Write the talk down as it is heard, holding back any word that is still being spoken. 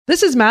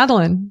This is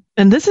Madeline.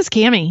 And this is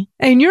Cammie.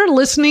 And you're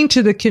listening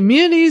to the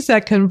Communities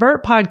That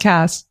Convert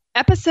podcast.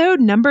 Episode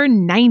number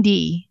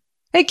 90.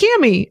 Hey,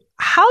 Cammie,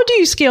 how do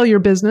you scale your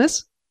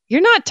business?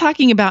 You're not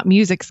talking about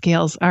music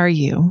scales, are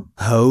you?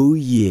 Oh,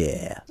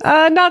 yeah.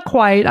 Not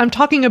quite. I'm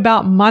talking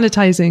about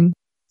monetizing.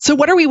 So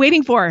what are we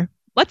waiting for?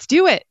 Let's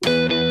do it.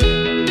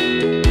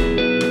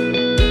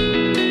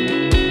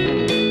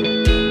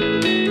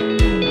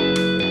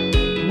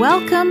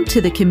 Welcome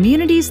to the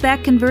Communities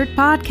That Convert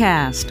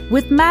podcast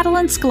with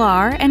Madeline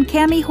Sklar and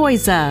Cammie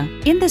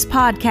Hoyza. In this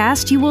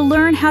podcast, you will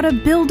learn how to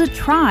build a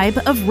tribe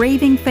of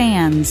raving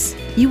fans.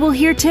 You will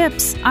hear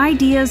tips,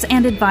 ideas,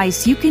 and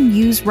advice you can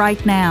use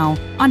right now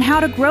on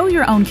how to grow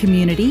your own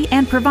community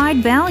and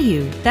provide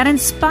value that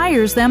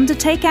inspires them to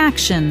take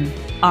action.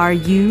 Are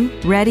you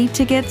ready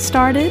to get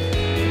started?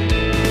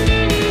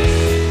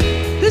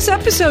 This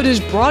episode is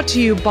brought to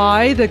you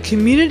by the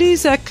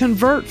Communities That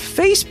Convert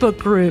Facebook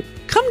group.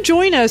 Come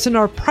join us in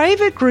our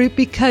private group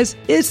because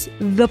it's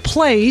the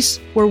place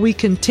where we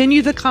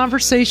continue the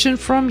conversation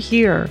from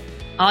here.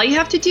 All you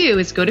have to do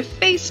is go to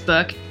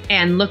Facebook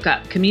and look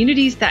up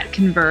Communities That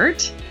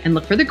Convert and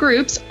look for the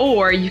groups,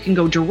 or you can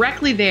go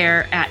directly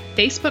there at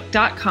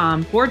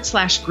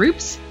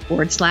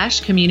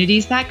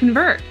facebook.com/groups/Communities That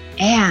Convert.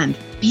 And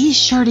be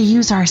sure to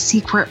use our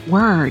secret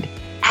word,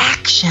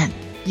 action.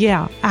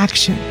 Yeah,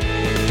 action.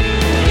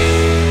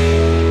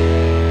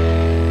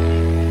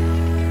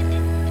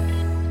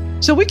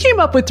 So we came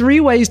up with 3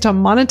 ways to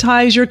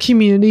monetize your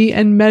community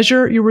and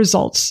measure your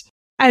results.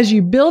 As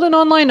you build an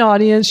online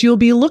audience, you'll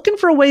be looking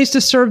for ways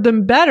to serve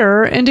them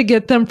better and to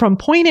get them from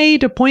point A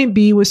to point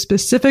B with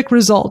specific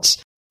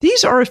results.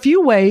 These are a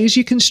few ways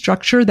you can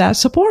structure that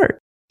support.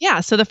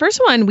 Yeah, so the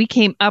first one we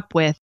came up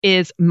with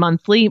is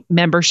monthly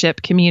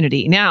membership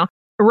community. Now,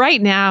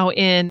 right now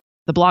in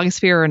the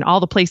blogosphere and all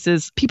the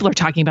places, people are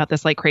talking about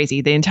this like crazy.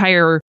 The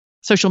entire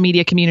social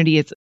media community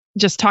is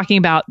just talking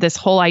about this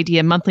whole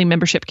idea, monthly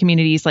membership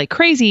communities like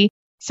crazy.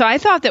 So I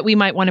thought that we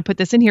might want to put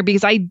this in here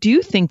because I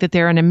do think that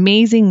they're an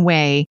amazing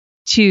way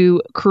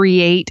to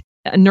create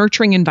a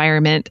nurturing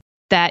environment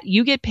that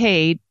you get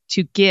paid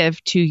to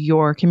give to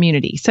your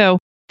community. So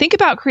think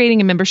about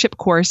creating a membership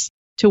course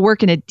to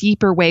work in a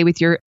deeper way with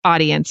your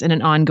audience in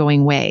an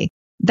ongoing way.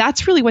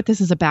 That's really what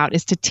this is about,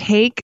 is to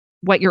take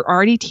what you're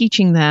already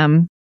teaching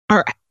them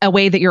or a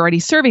way that you're already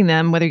serving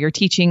them, whether you're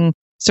teaching,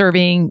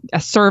 serving, a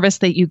service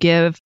that you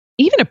give,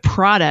 even a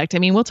product. I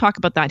mean, we'll talk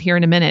about that here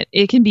in a minute.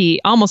 It can be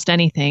almost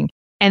anything.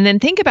 And then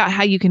think about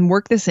how you can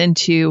work this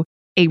into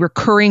a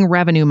recurring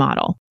revenue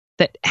model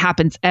that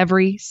happens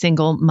every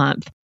single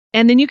month.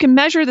 And then you can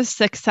measure the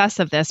success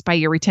of this by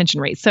your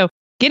retention rate. So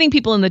getting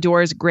people in the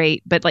door is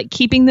great, but like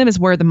keeping them is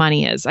where the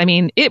money is. I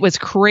mean, it was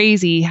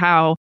crazy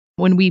how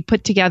when we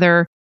put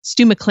together,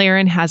 Stu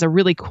McLaren has a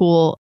really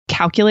cool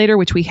calculator,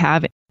 which we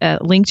have a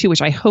link to,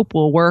 which I hope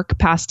will work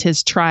past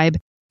his tribe.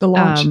 The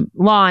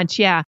launch.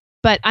 Yeah.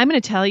 But I'm going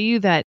to tell you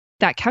that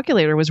that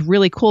calculator was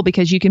really cool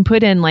because you can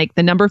put in like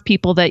the number of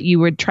people that you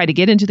would try to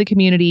get into the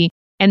community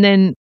and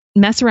then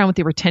mess around with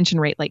the retention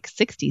rate, like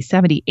 60,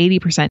 70,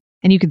 80%.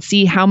 And you can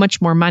see how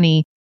much more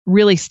money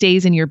really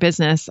stays in your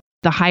business,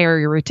 the higher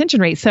your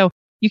retention rate. So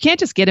you can't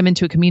just get them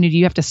into a community.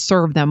 You have to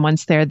serve them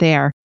once they're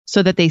there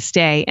so that they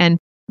stay. And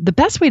the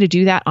best way to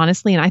do that,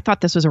 honestly, and I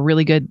thought this was a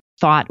really good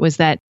thought, was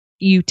that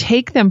you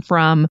take them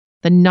from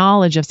the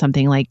knowledge of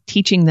something, like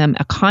teaching them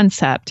a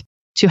concept,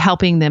 to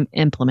helping them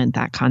implement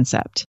that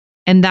concept.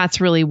 And that's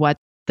really what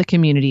the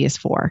community is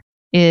for,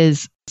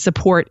 is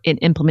support in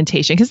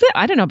implementation. Because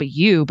I don't know about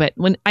you, but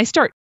when I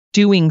start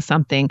doing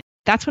something,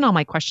 that's when all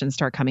my questions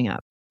start coming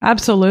up.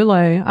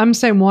 Absolutely. I'm the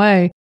same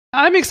way.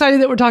 I'm excited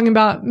that we're talking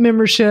about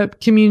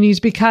membership communities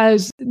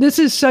because this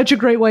is such a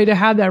great way to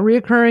have that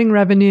recurring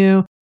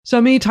revenue. So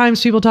many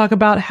times people talk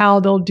about how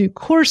they'll do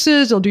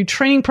courses, they'll do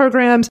training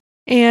programs,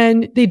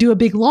 and they do a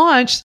big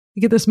launch,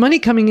 you get this money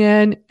coming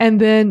in,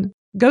 and then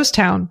ghost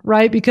town,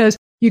 right? Because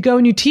you go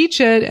and you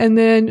teach it, and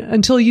then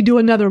until you do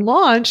another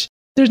launch,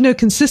 there's no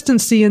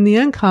consistency in the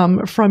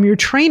income from your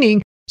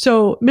training.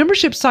 So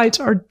membership sites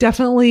are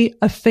definitely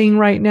a thing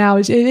right now.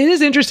 It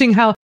is interesting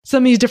how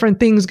some of these different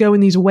things go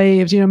in these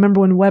waves. Remember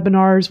when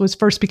webinars was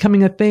first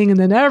becoming a thing, and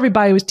then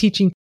everybody was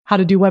teaching how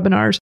to do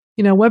webinars.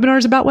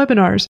 Webinars about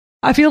webinars.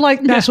 I feel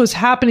like that's what's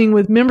happening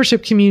with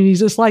membership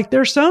communities. It's like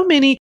there's so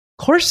many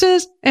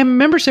courses and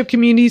membership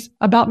communities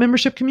about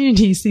membership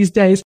communities these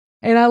days.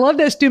 And I love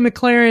that Stu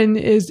McLaren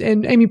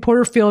and Amy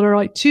Porterfield are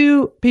like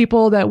 2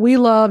 people that we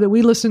love, that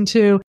we listen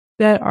to,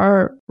 that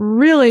are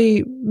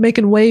really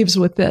making waves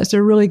with this.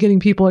 They're really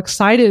getting people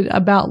excited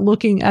about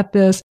looking at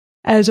this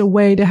as a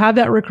way to have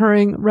that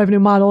recurring revenue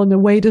model and a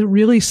way to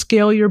really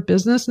scale your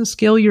business and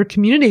scale your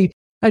community.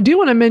 I do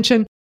want to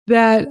mention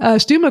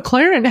that Stu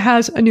McLaren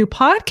has a new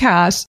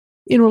podcast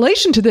in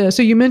relation to this.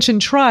 So you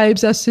mentioned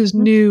Tribes. That's his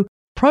new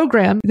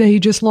program that he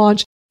just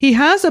launched. He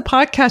has a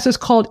podcast that's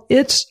called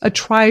It's a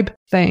Tribe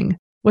Thing,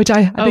 which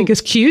I think is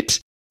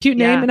cute name.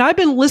 Yeah. And I've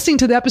been listening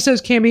to the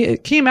episodes, Cammie.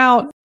 It came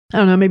out, I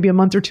don't know, maybe a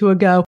month or 2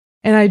 ago.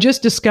 And I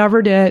just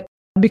discovered it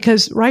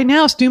because right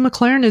now Stu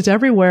McLaren is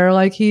everywhere.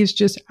 Like he's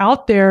just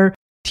out there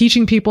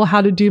teaching people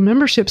how to do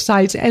membership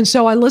sites. And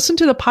so I listened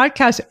to the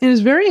podcast and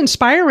it's very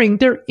inspiring.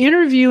 They're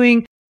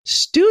interviewing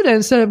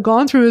students that have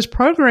gone through his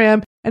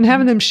program and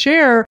having them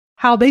share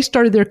how they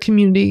started their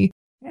community.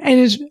 And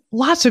it's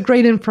lots of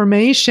great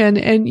information.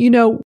 And,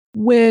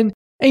 when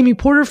Amy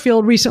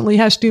Porterfield recently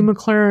had Stu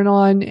McLaren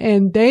on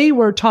and they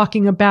were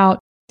talking about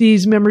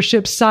these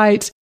membership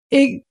sites,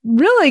 it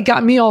really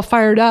got me all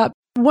fired up.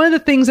 One of the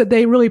things that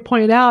they really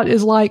pointed out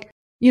is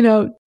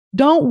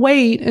don't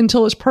wait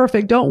until it's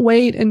perfect. Don't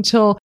wait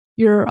until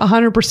you're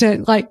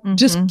 100%.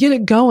 Just get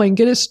it going,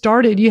 get it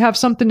started. You have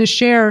something to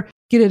share,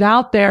 get it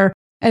out there.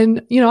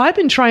 And, I've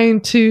been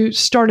trying to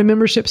start a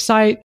membership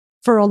site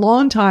for a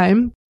long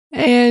time.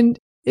 And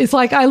it's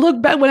like, I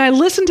look back when I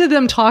listen to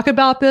them talk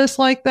about this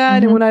like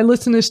that. And when I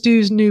listen to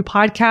Stu's new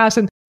podcast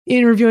and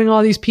interviewing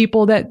all these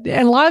people and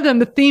a lot of them,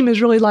 the theme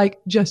is really like,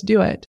 just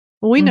do it.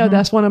 Well, we know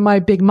that's one of my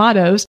big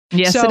mottos.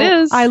 Yes, so it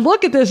is. I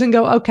look at this and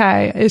go,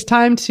 okay, it's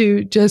time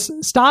to just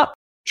stop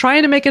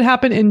trying to make it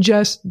happen and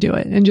just do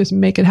it and just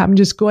make it happen.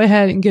 Just go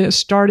ahead and get it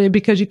started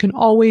because you can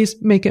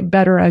always make it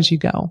better as you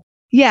go.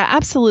 Yeah,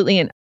 absolutely.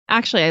 And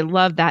actually, I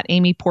love that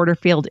Amy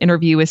Porterfield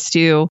interview with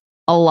Stu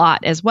a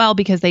lot as well,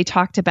 because they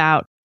talked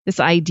about this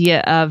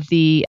idea of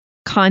the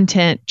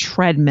content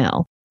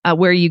treadmill,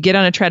 where you get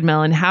on a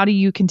treadmill and how do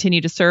you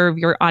continue to serve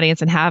your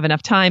audience and have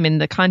enough time in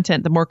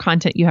the more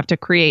content you have to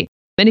create.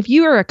 And if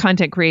you are a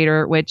content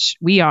creator, which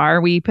we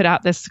put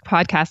out this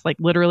podcast like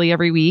literally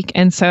every week.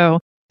 And so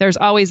there's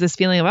always this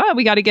feeling of,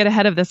 we got to get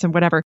ahead of this and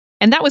whatever.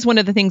 And that was one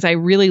of the things I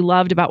really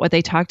loved about what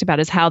they talked about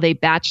is how they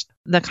batched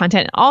the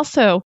content.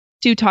 Also,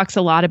 Stu talks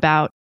a lot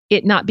about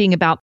it not being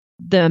about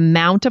the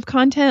amount of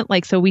content.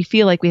 So we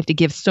feel like we have to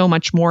give so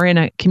much more in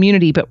a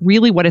community, but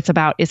really what it's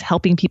about is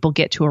helping people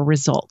get to a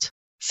result.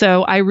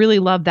 So I really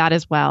love that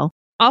as well.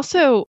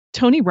 Also,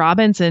 Tony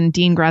Robbins and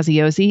Dean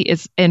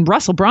Graziosi and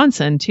Russell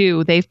Bronson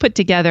too. They've put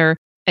together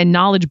a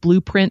knowledge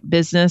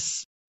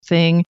business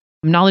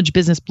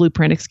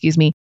blueprint, excuse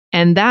me.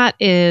 And that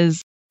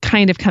is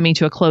kind of coming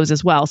to a close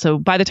as well. So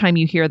by the time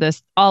you hear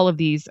this, all of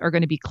these are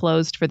going to be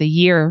closed for the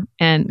year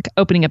and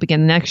opening up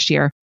again next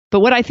year. But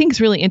what I think is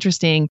really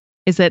interesting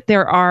is that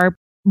there are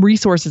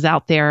resources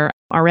out there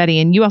already.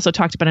 And you also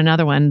talked about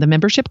another one, the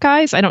membership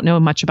guys. I don't know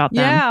much about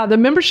them. Yeah, the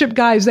membership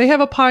guys, they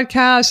have a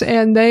podcast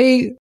and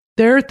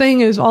their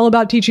thing is all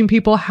about teaching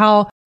people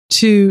how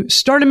to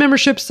start a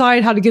membership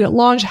site, how to get it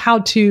launched, how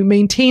to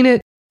maintain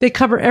it. They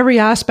cover every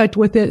aspect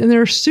with it. And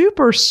they're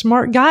super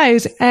smart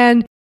guys.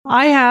 And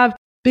I have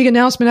big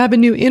announcement. I have a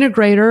new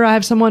integrator. I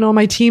have someone on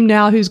my team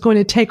now who's going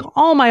to take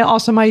all my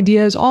awesome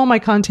ideas, all my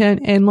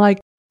content and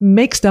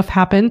make stuff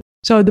happen.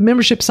 So the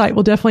membership site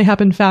will definitely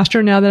happen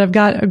faster now that I've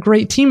got a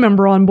great team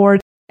member on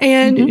board.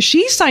 And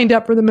she signed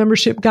up for the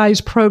Membership Guys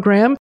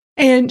program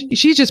and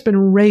she's just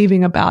been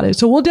raving about it.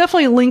 So we'll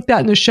definitely link that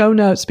in the show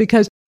notes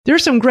because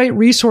there's some great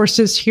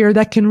resources here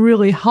that can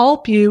really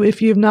help you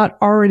if you've not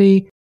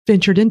already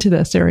ventured into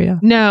this area.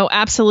 No,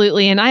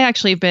 absolutely. And I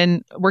actually have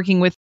been working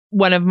with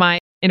one of my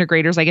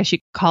integrators, I guess you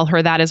could call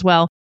her that as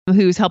well,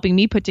 who's helping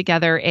me put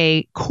together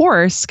a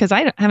course because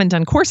I haven't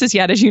done courses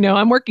yet. As you know,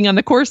 I'm working on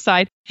the course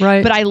side.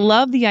 Right. But I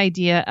love the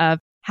idea of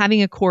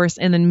having a course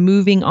and then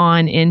moving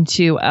on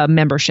into a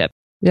membership.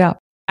 Yeah.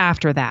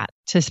 After that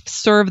to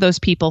serve those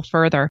people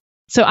further.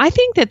 So I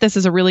think that this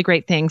is a really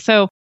great thing.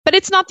 But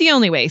it's not the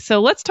only way.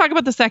 So let's talk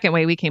about the second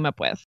way we came up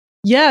with.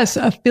 Yes,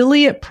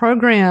 affiliate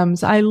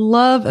programs. I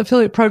love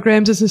affiliate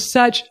programs. This is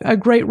such a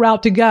great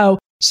route to go.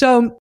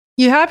 So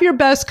you have your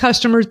best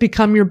customers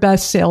become your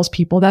best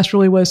salespeople. That's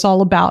really what it's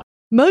all about.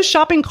 Most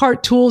shopping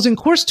cart tools and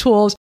course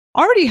tools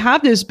already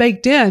have this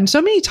baked in.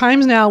 So many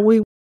times now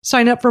we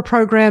sign up for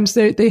programs.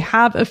 They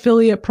have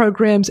affiliate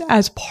programs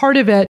as part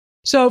of it.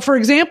 So for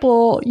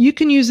example, you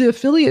can use the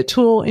affiliate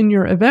tool in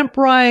your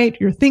Eventbrite,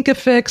 your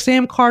Thinkific,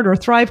 Samcart, or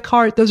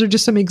Thrivecart. Those are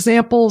just some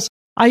examples.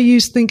 I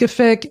use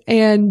Thinkific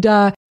and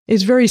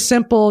it's very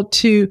simple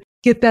to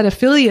get that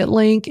affiliate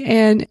link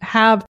and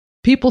have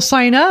people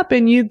sign up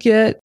and you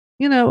get,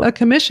 a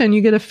commission,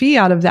 you get a fee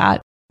out of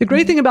that. The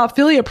great thing about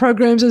affiliate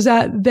programs is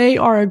that they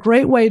are a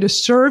great way to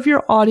serve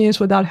your audience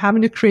without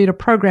having to create a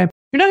program.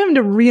 You're not having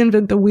to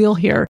reinvent the wheel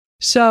here.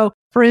 So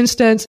for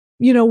instance,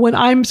 when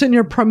I'm sitting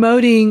here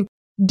promoting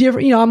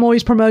different, I'm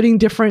always promoting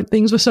different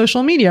things with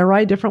social media,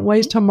 right? Different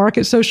ways to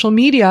market social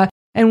media.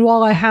 And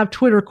while I have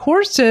Twitter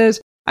courses,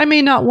 I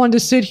may not want to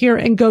sit here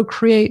and go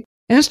create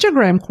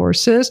Instagram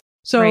courses.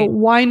 So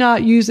why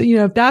not use it?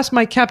 If that's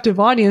my captive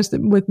audience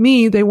with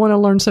me, they want to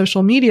learn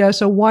social media.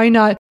 So why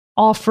not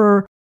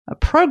offer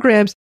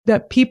programs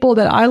that people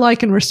that I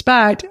like and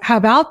respect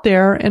have out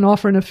there and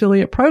offer an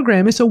affiliate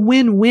program? It's a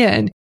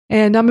win-win.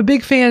 And I'm a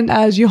big fan,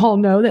 as you all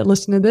know that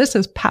listen to this,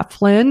 is Pat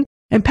Flynn.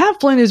 And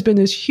Pat Flynn has been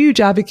this huge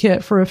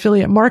advocate for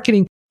affiliate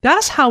marketing.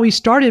 That's how he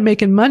started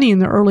making money in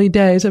the early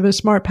days of his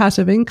Smart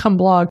Passive Income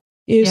blog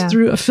is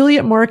through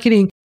affiliate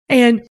marketing.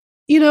 And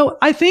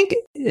I think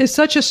it's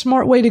such a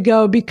smart way to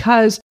go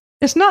because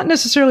it's not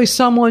necessarily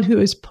someone who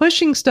is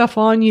pushing stuff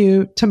on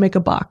you to make a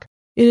buck.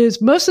 It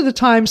is most of the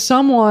time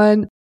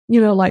someone,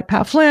 like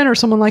Pat Flynn or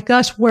someone like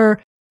us,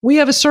 where we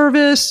have a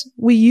service,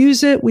 we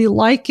use it, we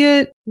like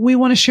it, we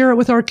want to share it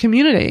with our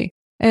community.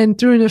 And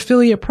through an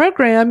affiliate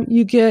program,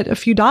 you get a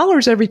few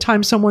dollars every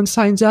time someone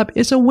signs up.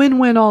 It's a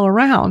win-win all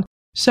around.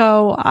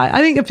 So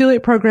I think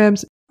affiliate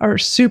programs are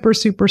super,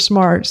 super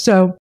smart.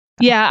 So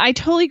yeah, I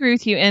totally agree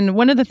with you. And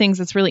one of the things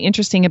that's really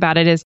interesting about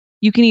it is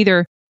you can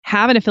either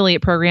have an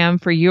affiliate program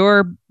for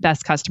your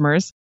best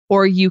customers,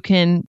 or you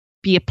can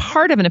be a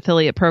part of an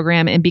affiliate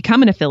program and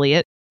become an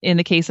affiliate. In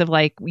the case of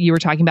like you were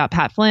talking about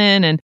Pat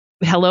Flynn and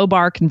Hello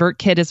Bar,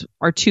 ConvertKit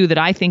are two that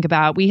I think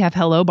about. We have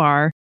Hello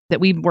Bar that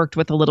we've worked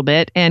with a little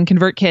bit, and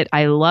ConvertKit,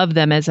 I love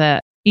them as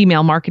a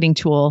email marketing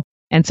tool.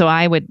 And so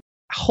I would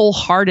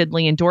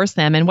wholeheartedly endorse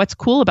them. And what's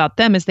cool about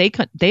them is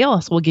they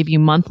also will give you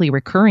monthly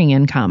recurring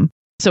income.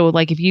 So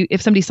like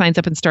if somebody signs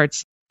up and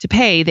starts to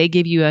pay, they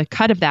give you a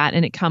cut of that,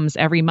 and it comes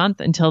every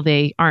month until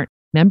they aren't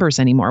members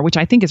anymore, which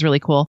I think is really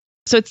cool.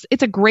 So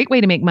it's a great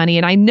way to make money.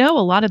 And I know a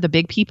lot of the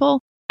big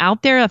people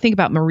out there, I think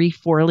about Marie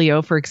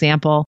Forleo, for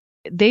example,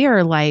 they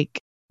are like,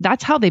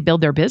 that's how they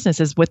build their business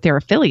is with their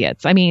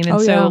affiliates. I mean,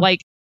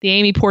 like the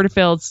Amy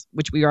Porterfields,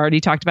 which we already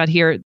talked about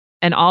here,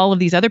 and all of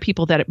these other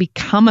people that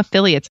become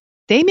affiliates,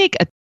 they make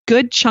a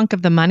good chunk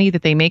of the money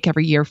that they make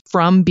every year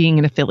from being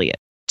an affiliate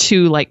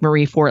to like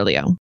Marie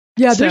Forleo.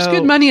 Yeah, there's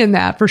good money in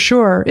that for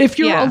sure. If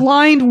you're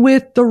aligned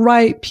with the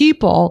right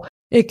people,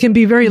 it can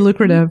be very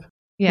lucrative.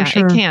 Yeah,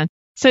 sure. It can.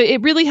 So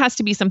it really has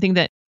to be something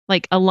that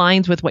like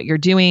aligns with what you're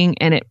doing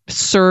and it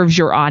serves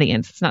your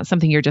audience. It's not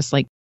something you're just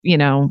like,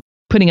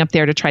 putting up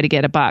there to try to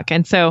get a buck.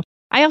 And so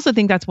I also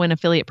think that's when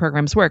affiliate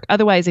programs work.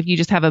 Otherwise, if you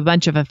just have a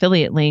bunch of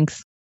affiliate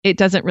links, it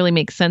doesn't really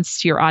make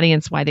sense to your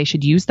audience why they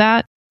should use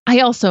that.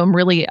 I also am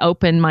really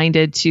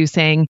open-minded to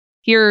saying,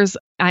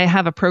 I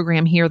have a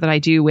program here that I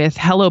do with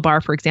Hello Bar,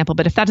 for example,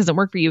 but if that doesn't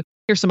work for you,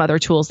 here's some other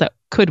tools that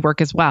could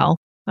work as well.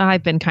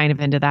 I've been kind of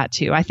into that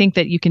too. I think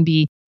that you can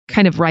be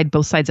kind of ride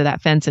both sides of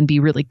that fence and be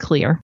really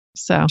clear.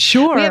 So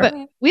sure.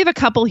 We have a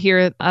couple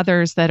here,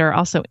 others that are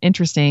also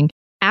interesting.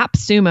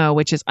 AppSumo,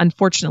 which is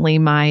unfortunately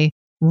my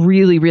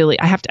really,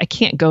 I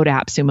can't go to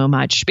AppSumo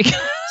much because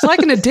it's like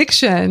an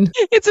addiction.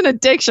 It's an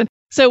addiction.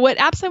 So what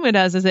AppSumo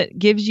does is it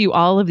gives you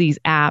all of these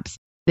apps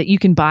that you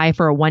can buy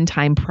for a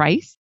one-time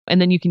price, and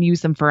then you can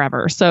use them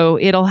forever. So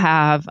it'll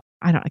have,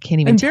 I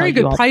can't even and tell very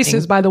you good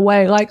prices, by the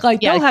way. Like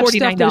they'll have $49.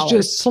 Stuff that's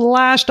just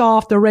slashed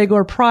off the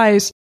regular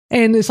price,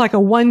 and it's like a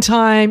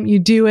one-time you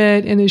do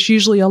it, and it's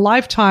usually a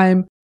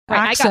lifetime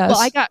access.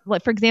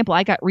 For example,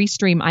 I got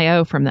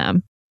Restream.io from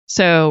them.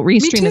 So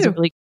Restream is a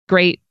really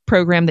great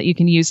program that you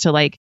can use to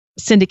like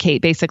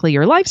syndicate basically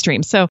your live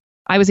stream. So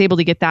I was able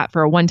to get that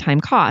for a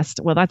one-time cost.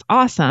 Well, that's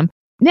awesome.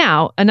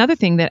 Now, another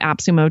thing that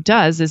AppSumo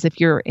does is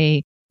if you're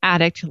a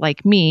addict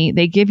like me,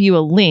 they give you a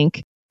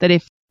link that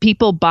if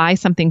people buy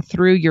something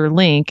through your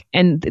link,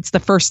 and it's the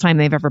first time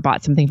they've ever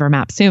bought something from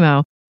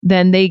AppSumo,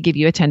 then they give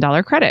you a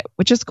 $10 credit,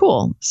 which is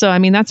cool. So, I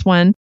mean, that's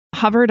one.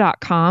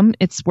 Hover.com,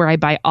 it's where I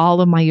buy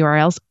all of my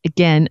URLs.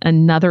 Again,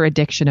 another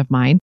addiction of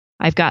mine.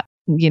 I've got,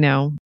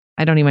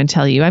 I don't even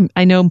tell you.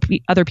 I know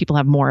other people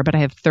have more, but I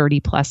have 30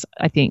 plus,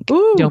 I think,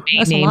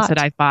 domain names that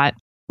I've bought.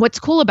 What's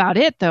cool about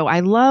it, though, I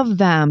love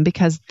them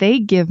because they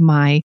give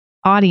my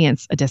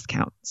audience a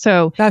discount.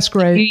 So that's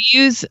great. If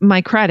you use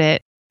my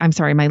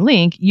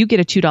link, you get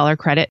a $2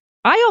 credit.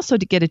 I also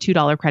get a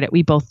 $2 credit.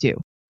 We both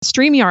do.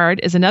 StreamYard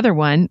is another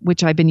one,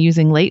 which I've been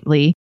using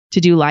lately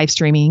to do live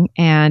streaming.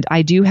 And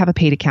I do have a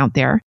paid account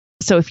there.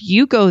 So if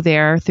you go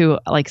there through,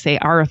 like, say,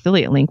 our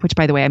affiliate link, which,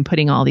 by the way, I'm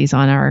putting all these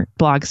on our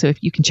blog. So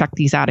if you can check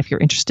these out, if you're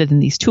interested in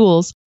these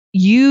tools,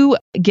 you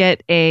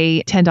get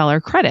a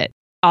 $10 credit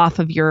off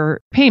of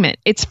your payment.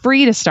 It's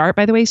free to start,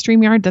 by the way,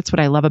 StreamYard. That's what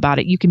I love about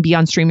it. You can be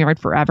on StreamYard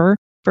forever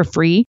for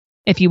free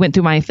if you went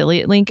through my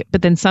affiliate link.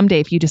 But then someday,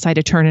 if you decide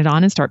to turn it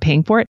on and start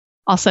paying for it,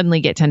 I'll suddenly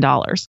get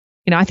 $10.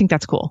 I think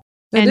that's cool.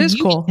 That is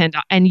cool.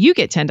 And you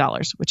get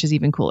 $10, which is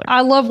even cooler.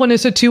 I love when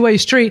it's a two-way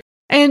street.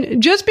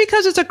 And just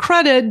because it's a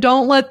credit,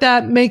 don't let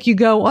that make you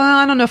go, well,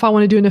 I don't know if I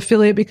want to do an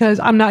affiliate because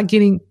I'm not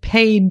getting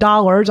paid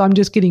dollars. I'm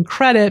just getting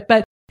credit.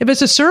 But if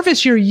it's a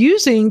service you're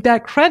using,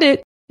 that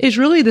credit is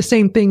really the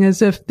same thing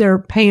as if they're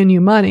paying you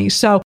money.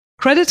 So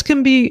credits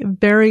can be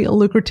very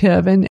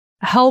lucrative and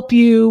help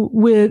you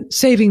with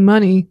saving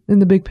money in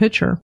the big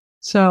picture.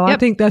 So I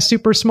think that's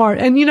super smart.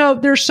 And,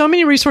 there's so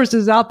many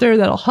resources out there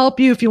that'll help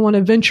you if you want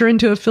to venture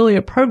into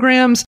affiliate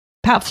programs.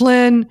 Pat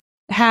Flynn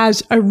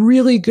has a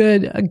really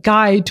good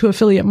guide to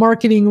affiliate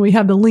marketing. We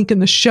have the link in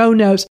the show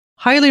notes.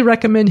 Highly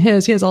recommend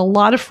his. He has a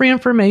lot of free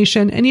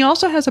information, and he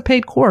also has a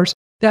paid course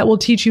that will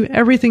teach you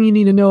everything you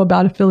need to know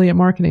about affiliate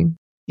marketing.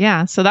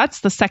 Yeah, so that's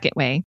the second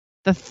way.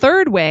 The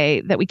third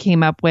way that we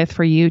came up with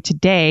for you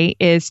today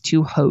is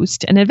to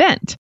host an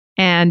event.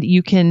 And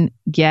you can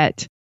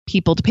get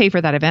people to pay for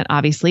that event,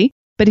 obviously.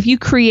 But if you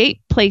create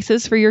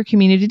places for your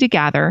community to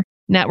gather,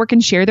 network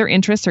and share their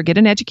interests or get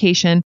an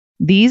education,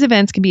 these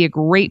events can be a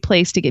great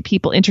place to get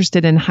people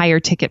interested in higher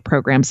ticket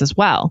programs as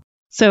well.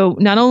 So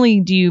not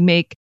only do you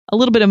make a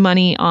little bit of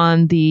money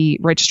on the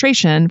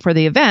registration for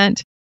the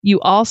event, you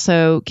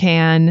also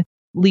can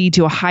lead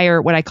to a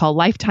higher, what I call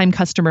lifetime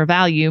customer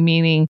value,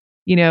 meaning,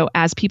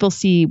 as people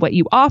see what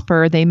you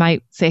offer, they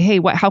might say, hey,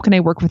 how can I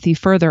work with you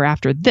further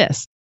after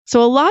this?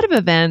 So a lot of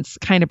events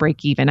kind of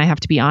break even, I have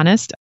to be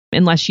honest,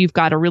 unless you've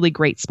got a really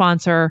great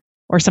sponsor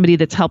or somebody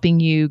that's helping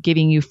you,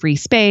 giving you free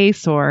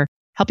space or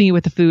helping you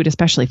with the food,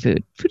 especially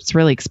food. Food is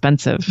really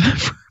expensive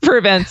for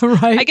events.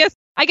 Right.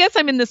 I guess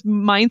I'm in this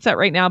mindset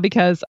right now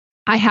because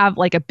I have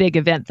like a big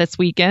event this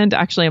weekend.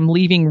 Actually, I'm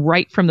leaving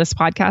right from this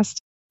podcast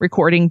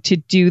recording to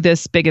do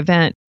this big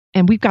event.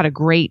 And we've got a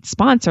great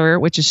sponsor,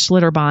 which is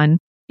Schlitterbahn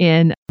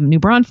in New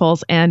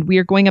Braunfels. And we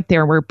are going up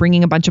there. We're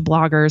bringing a bunch of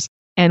bloggers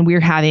and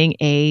we're having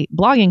a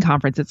blogging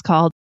conference. It's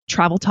called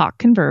Travel Talk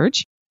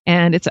Converge.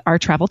 And it's our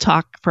travel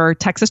talk for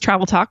Texas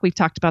Travel Talk. We've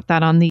talked about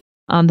that on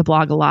the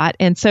blog a lot.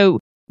 And so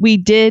we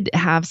did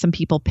have some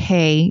people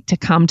pay to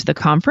come to the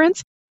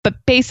conference. But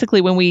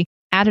basically, when we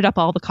added up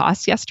all the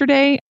costs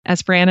yesterday,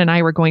 as Fran and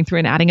I were going through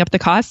and adding up the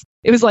costs,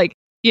 it was like,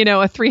 a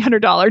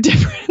 $300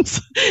 difference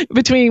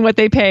between what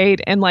they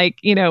paid and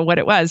what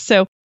it was.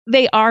 So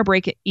they are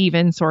break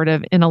even sort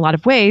of in a lot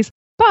of ways.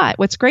 But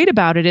what's great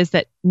about it is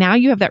that now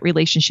you have that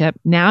relationship.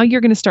 Now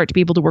you're going to start to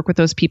be able to work with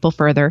those people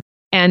further.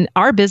 And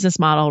our business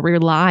model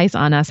relies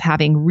on us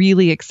having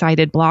really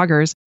excited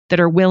bloggers that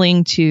are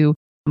willing to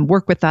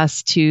work with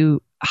us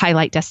to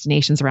highlight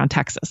destinations around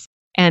Texas.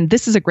 And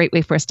this is a great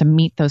way for us to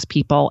meet those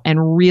people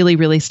and really,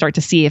 really start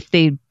to see if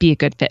they'd be a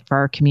good fit for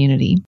our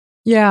community.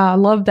 Yeah, I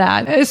love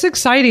that. It's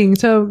exciting.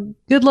 So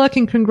good luck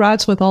and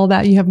congrats with all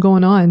that you have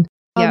going on.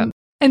 Yeah.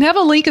 And have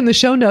a link in the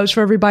show notes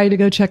for everybody to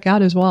go check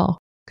out as well.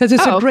 Because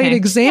it's a great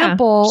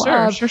example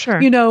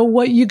of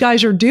what you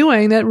guys are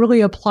doing that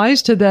really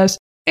applies to this.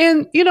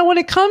 And, when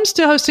it comes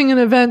to hosting an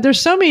event, there's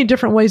so many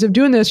different ways of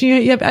doing this.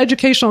 You have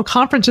educational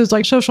conferences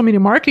like Social Media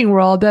Marketing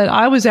World that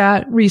I was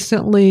at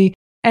recently.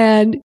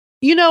 And,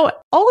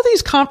 all of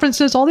these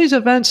conferences, all these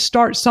events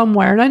start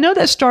somewhere. And I know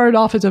that started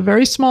off as a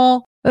very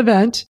small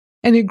event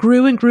and it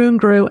grew and grew and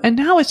grew. And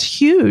now it's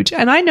huge.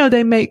 And I know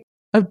they make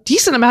a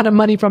decent amount of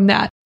money from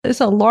that.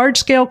 It's a large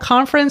scale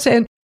conference.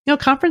 And,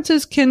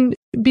 conferences can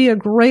be a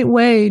great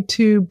way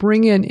to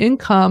bring in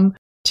income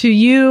to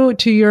you,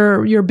 to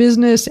your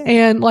business.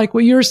 And like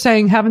what you're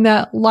saying, having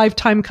that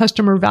lifetime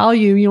customer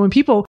value, when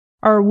people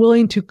are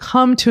willing to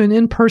come to an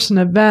in-person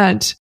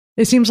event,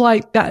 it seems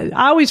like that.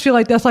 I always feel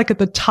like that's like at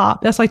the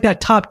top. That's like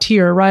that top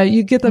tier, right?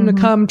 You get them to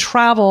come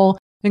travel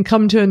and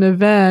come to an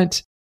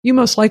event. You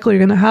most likely are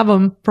going to have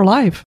them for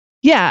life.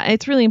 Yeah,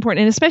 it's really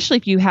important. And especially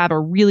if you have a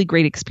really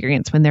great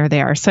experience when they're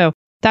there. So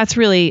that's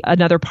really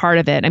another part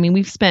of it. I mean,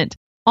 we've spent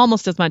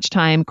almost as much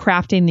time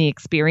crafting the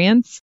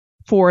experience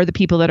for the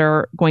people that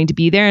are going to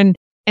be there. And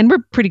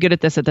we're pretty good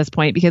at this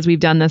point because we've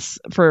done this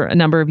for a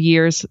number of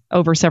years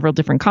over several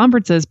different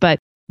conferences. But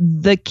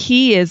the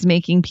key is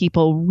making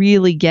people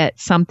really get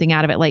something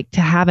out of it, like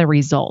to have a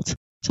result.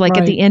 To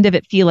at the end of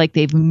it, feel like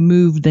they've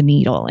moved the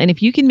needle. And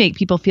if you can make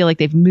people feel like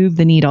they've moved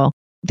the needle,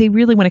 they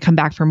really want to come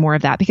back for more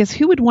of that, because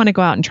who would want to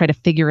go out and try to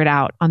figure it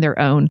out on their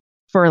own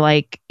for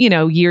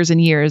years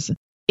and years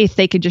if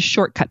they could just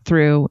shortcut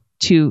through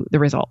to the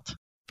result?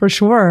 For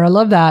sure. I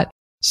love that.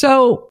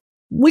 So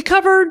we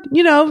covered,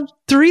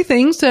 3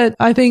 things that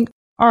I think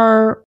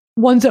are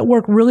ones that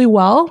work really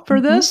well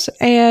for this.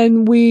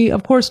 And we,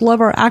 of course,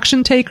 love our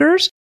action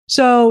takers.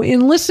 So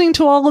in listening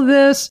to all of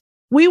this,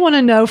 we want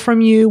to know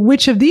from you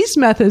which of these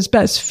methods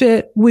best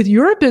fit with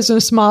your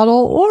business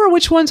model or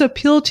which ones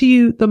appeal to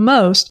you the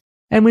most.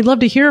 And we'd love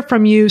to hear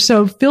from you.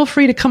 So feel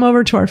free to come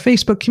over to our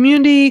Facebook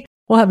community.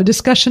 We'll have a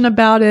discussion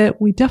about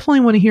it. We definitely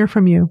want to hear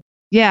from you.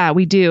 Yeah,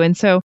 we do. And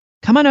so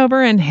come on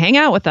over and hang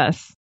out with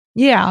us.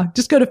 Yeah,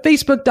 just go to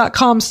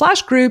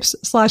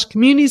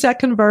facebook.com/groups/communities that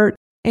convert.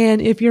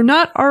 And if you're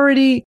not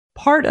already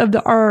part of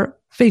our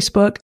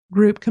Facebook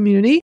group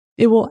community,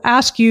 it will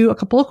ask you a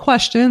couple of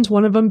questions.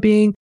 One of them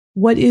being,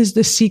 what is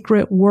the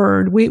secret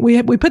word? We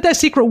put that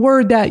secret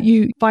word that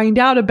you find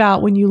out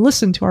about when you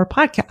listen to our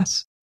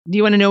podcast. Do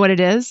you want to know what it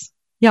is?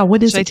 Yeah,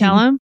 what is it? Should I tell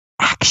him?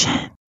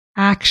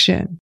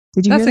 Action.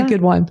 Did you hear that? That's a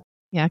good one.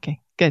 Yeah,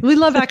 okay, good. We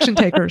love action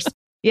takers.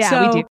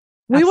 Yeah, we do.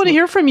 We want to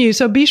hear from you.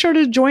 So be sure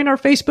to join our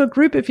Facebook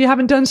group if you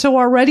haven't done so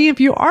already.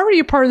 If you're already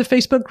a part of the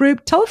Facebook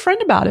group, tell a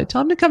friend about it.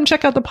 Tell them to come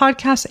check out the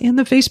podcast and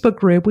the Facebook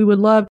group. We would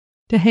love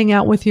to hang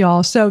out with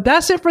y'all. So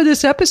that's it for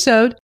this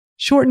episode.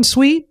 Short and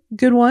sweet.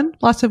 Good one.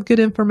 Lots of good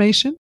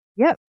information.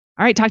 Yep.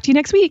 All right. Talk to you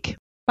next week.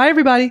 Bye,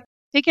 everybody.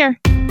 Take care.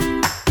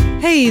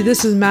 Hey,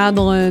 this is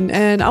Madeline,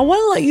 and I want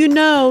to let you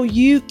know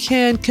you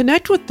can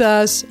connect with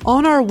us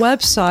on our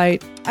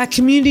website at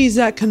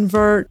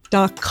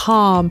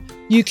communitiesthatconvert.com.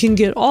 You can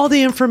get all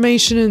the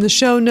information in the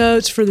show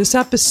notes for this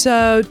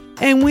episode,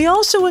 and we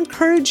also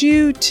encourage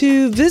you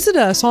to visit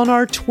us on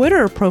our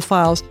Twitter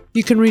profiles.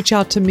 You can reach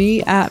out to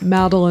me at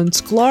Madeline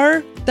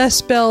Sklar. That's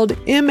spelled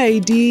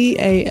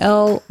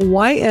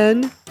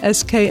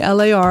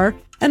MADALYNSKLAR,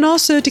 and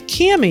also to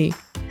Cami.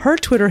 Her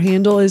Twitter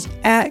handle is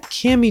at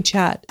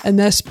CamiChat, and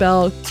that's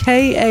spelled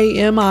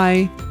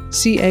KAMICHAT.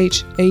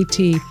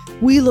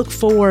 We look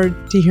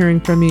forward to hearing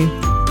from you.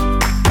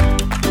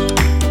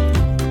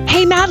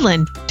 Hey,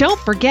 Madeline, don't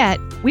forget,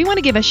 we want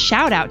to give a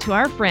shout out to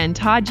our friend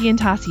Todd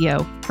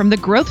Giantasio from the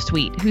Growth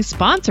Suite, who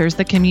sponsors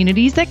the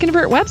Communities That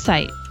Convert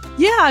website.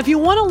 Yeah, if you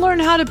want to learn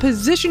how to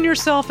position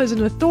yourself as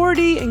an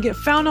authority and get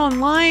found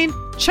online,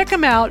 check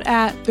them out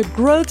at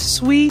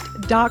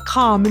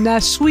thegrowthsuite.com, and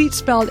that's suite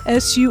spelled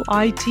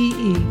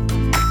S-U-I-T-E.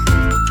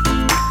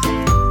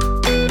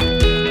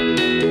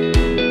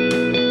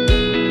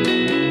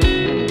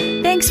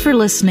 Thanks for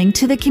listening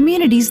to the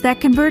Communities That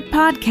Convert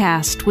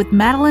podcast with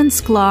Madeline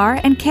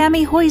Sklar and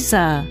Cami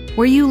Hoyza,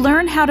 where you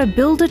learn how to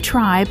build a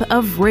tribe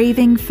of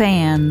raving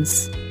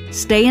fans.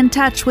 Stay in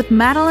touch with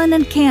Madeline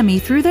and Cami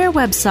through their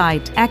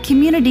website at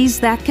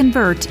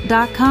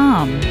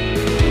communitiesthatconvert.com.